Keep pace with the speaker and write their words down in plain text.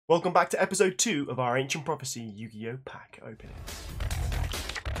Welcome back to episode 2 of our Ancient Prophecy Yu-Gi-Oh! Pack opening.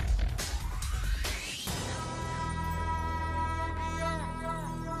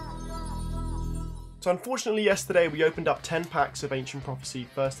 So unfortunately yesterday we opened up 10 packs of Ancient Prophecy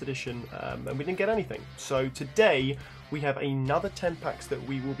First Edition and we didn't get anything. So today we have another 10 packs that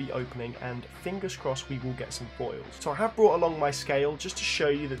we will be opening and fingers crossed we will get some foils. So I have brought along my scale just to show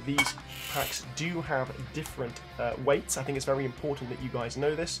you that these packs do have different weights. I think it's very important that you guys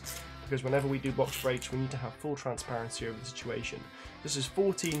know this because whenever we do box breaks we need to have full transparency over the situation. This is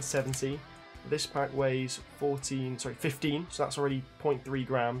 1470. This pack weighs 15, so that's already 0.3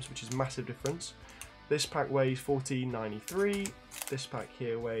 grams, which is a massive difference. This pack weighs 1493, this pack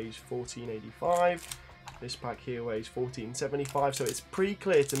here weighs 1485, this pack here weighs 1475, so it's pretty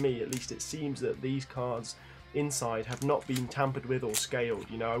clear to me, at least it seems, that these cards inside have not been tampered with or scaled.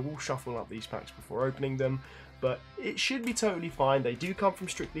 You know, I will shuffle up these packs before opening them, but it should be totally fine. They do come from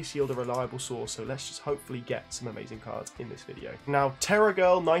Strictly Sealed, a reliable source, so let's just hopefully get some amazing cards in this video. Now,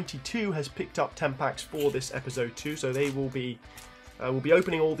 TerraGirl92 has picked up 10 packs for this episode 2, so they will be... we'll be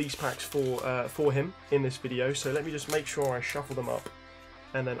opening all these packs for him in this video, so let me just make sure I shuffle them up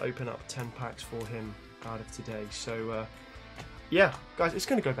and then open up 10 packs for him out of today. So yeah, guys, it's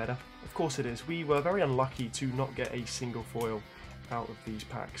going to go better. Of course it is. We were very unlucky to not get a single foil out of these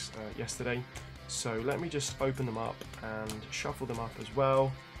packs yesterday. So let me just open them up and shuffle them up as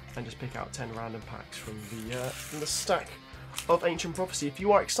well and just pick out 10 random packs from the stack of Ancient Prophecy. If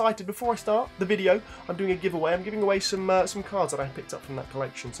you are excited, before I start the video, I'm doing a giveaway. I'm giving away some cards that I picked up from that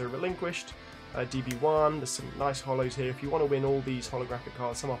collection. So Relinquished, DB1, there's some nice holos here. If you want to win all these holographic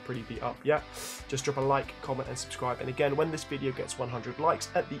cards, some are pretty beat up, yeah, just drop a like, comment and subscribe. And again, when this video gets 100 likes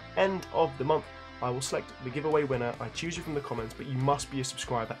at the end of the month, I will select the giveaway winner. I choose you from the comments, but you must be a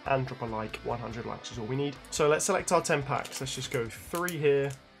subscriber and drop a like. 100 likes is all we need. So let's select our 10 packs. Let's just go 3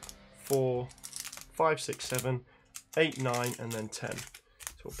 here, 4, 5, 6, 7, 8, 9, and then 10. So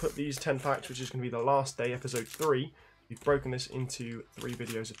we'll put these 10 packs, which is going to be the last day, episode 3. We've broken this into 3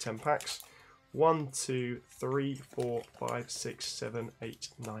 videos of 10 packs. 1, 2, 3, 4, 5, 6, 7, 8,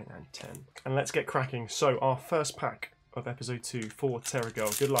 9, and 10. And let's get cracking. So our first pack of episode 2 for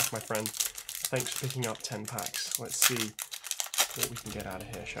TerraGirl. Good luck, my friend. Thanks for picking up 10 packs. Let's see what we can get out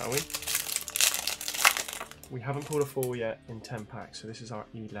of here, shall we? We haven't pulled a 4 yet in 10 packs, so this is our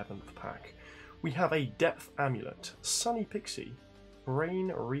 11th pack. We have a Depth Amulet, Sunny Pixie,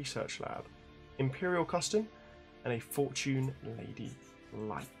 Brain Research Lab, Imperial Custom, and a Fortune Lady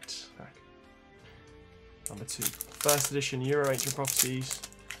Light pack. Number 2, First Edition Euro Ancient Prophecies.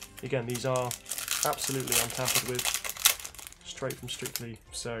 Again, these are absolutely untampered with, straight from Strictly,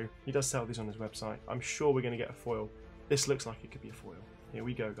 so he does sell these on his website. I'm sure we're going to get a foil. This looks like it could be a foil. Here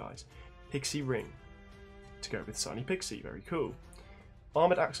we go, guys. Pixie Ring to go with Sunny Pixie, very cool.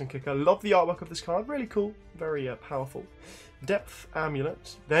 Armored Axe and Kicker, love the artwork of this card, really cool, very powerful. Depth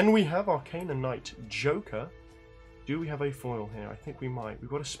Amulet, then we have Arcana Knight Joker. Do we have a foil here? I think we might. We've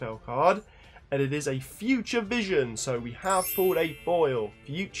got a spell card, and it is a Future Vision, so we have pulled a foil.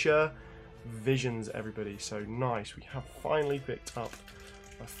 Future Visions, everybody, so nice. We have finally picked up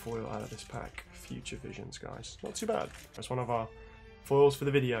a foil out of this pack. Future Visions, guys, not too bad. That's one of our foils for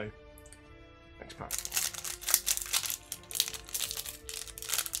the video. Next pack.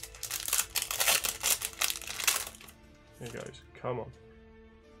 Here goes, come on.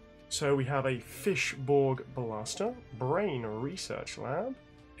 So we have a Fishborg Blaster, Brain Research Lab,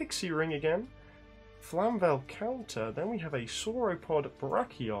 Pixie Ring again, Flamvel Counter, then we have a Sauropod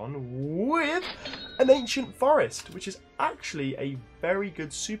Brachion with an Ancient Forest, which is actually a very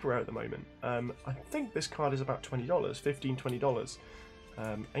good super rare at the moment. I think this card is about $20, $15,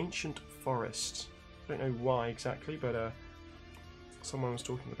 $20. Ancient Forest, I don't know why exactly, but someone was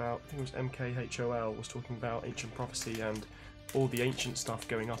talking about, I think it was MKHOL, was talking about Ancient Prophecy and all the ancient stuff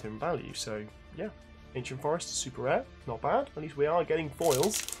going up in value. So yeah, Ancient Forest, super rare, not bad. At least we are getting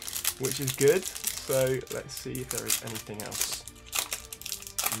foils, which is good. So let's see if there is anything else.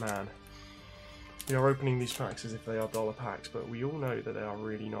 Man, we are opening these packs as if they are dollar packs, but we all know that they are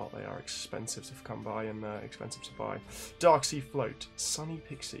really not. They are expensive to come by and expensive to buy. Dark Sea Float, Sunny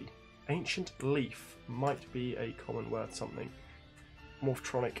Pixie, Ancient Leaf, might be a common worth something.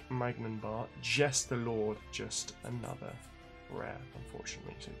 Morphtronic Magnum Bar, Jess the Lord, just another rare,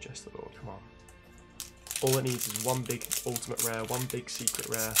 unfortunately. So Jess the Lord, come on. All it needs is one big ultimate rare, one big secret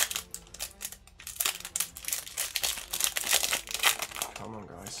rare. Come on,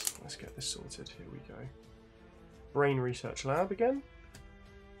 guys, let's get this sorted. Here we go. Brain Research Lab again.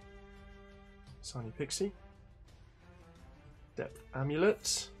 Sunny Pixie. Depth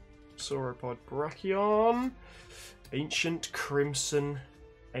Amulet. Sauropod Brachion. Ancient Crimson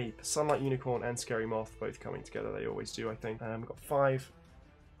Ape, Sunlight Unicorn, and Scary Moth, both coming together. They always do, I think. We've got 5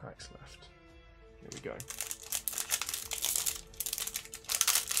 packs left. Here we go.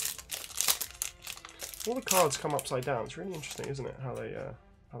 All the cards come upside down. It's really interesting, isn't it? How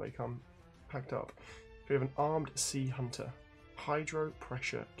they come packed up. We have an Armed Sea Hunter, Hydro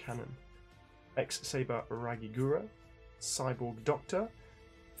Pressure Cannon, X-Saber Ragigura, Cyborg Doctor,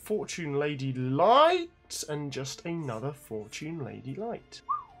 Fortune Lady Light, and just another Fortune Lady Light.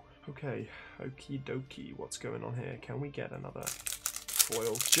 Okay, okie dokie. What's going on here? Can we get another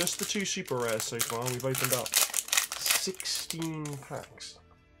foil? Just the 2 super rares so far. We've opened up 16 packs.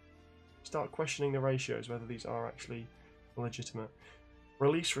 Start questioning the ratios, whether these are actually legitimate.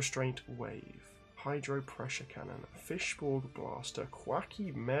 Release Restraint Wave, Hydro Pressure Cannon, Fishborg Blaster,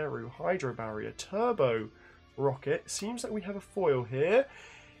 Quacky Meru, Hydro Barrier, Turbo Rocket. Seems like we have a foil here.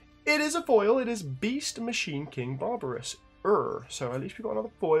 It is a foil. It is Beast Machine King Barbarous. So at least we've got another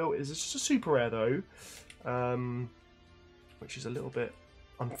foil. It is just a super rare though, which is a little bit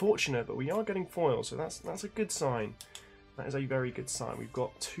unfortunate, but we are getting foils, so that's a good sign. That is a very good sign. We've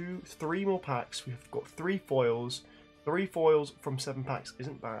got 3 more packs. We've got 3 foils. 3 foils from 7 packs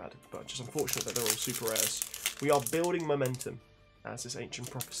isn't bad, but just unfortunate that they're all super rares. We are building momentum as this Ancient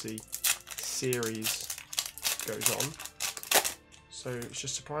Prophecy series goes on. So it's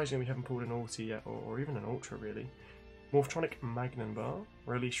just surprising we haven't pulled an Ulti yet, or even an Ultra really. Morphtronic Magnum Bar,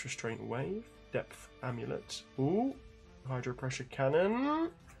 Release Restraint Wave, Depth Amulet, ooh, Hydro Pressure Cannon,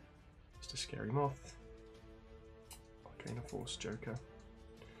 just a Scary Moth. Arcana Force Joker.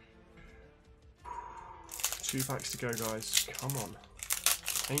 2 packs to go, guys. Come on.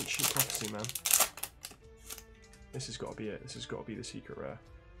 Ancient Prophecy, man. This has got to be it. This has got to be the secret rare.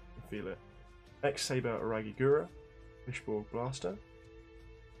 I feel it. X-Saber Aragigura. Fishborg Blaster.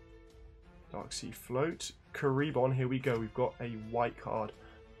 Dark Sea Float. Karibon, here we go. We've got a white card.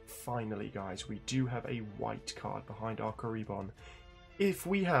 Finally, guys. We do have a white card behind our Karibon. If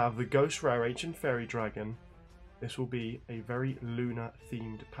we have the Ghost Rare Ancient Fairy Dragon, this will be a very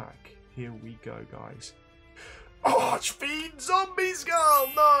lunar-themed pack. Here we go, guys. Archfiend Zombie Skull!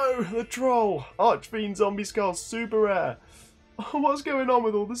 No! The Troll! Archfiend Zombie Skull, super rare! Oh, what's going on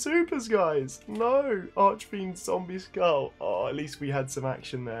with all the supers, guys? No! Archfiend Zombie Skull. Oh, at least we had some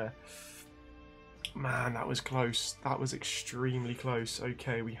action there. Man, that was close. That was extremely close.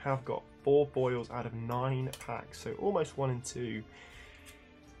 Okay, we have got 4 foils out of 9 packs, so almost 1 and 2.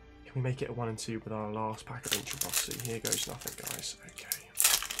 Can we make it a 1 and 2 with our last pack of Ancient Prophecy? Here goes nothing, guys. Okay.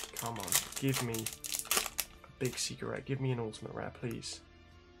 Come on. Give me a big secret rare. Give me an ultimate rare, please.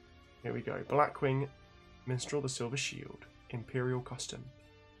 Here we go. Blackwing, Minstrel the Silver Shield, Imperial Custom,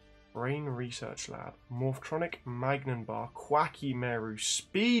 Brain Research Lab, Morphtronic Magnum Bar, Quacky Meru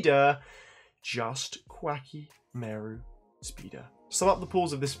Speeder, just Quacky Meru Speeder. To sum up the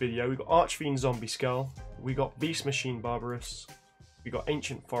pulls of this video, we got Archfiend Zombie Skull, we got Beast Machine Barbarous, we got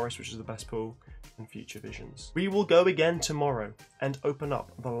Ancient Forest, which is the best pull, and Future Visions. We will go again tomorrow and open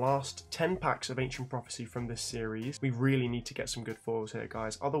up the last 10 packs of Ancient Prophecy from this series. We really need to get some good foils here,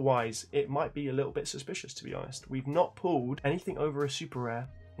 guys. Otherwise, it might be a little bit suspicious, to be honest. We've not pulled anything over a super rare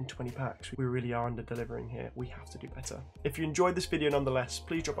in 20 packs. We really are under delivering here. We have to do better. If you enjoyed this video nonetheless,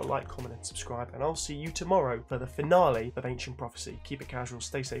 please drop a like, comment, and subscribe, and I'll see you tomorrow for the finale of Ancient Prophecy. Keep it casual,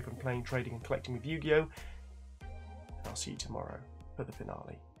 stay safe, and playing, trading, and collecting with Yu-Gi-Oh! And I'll see you tomorrow for the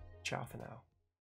finale. Ciao for now.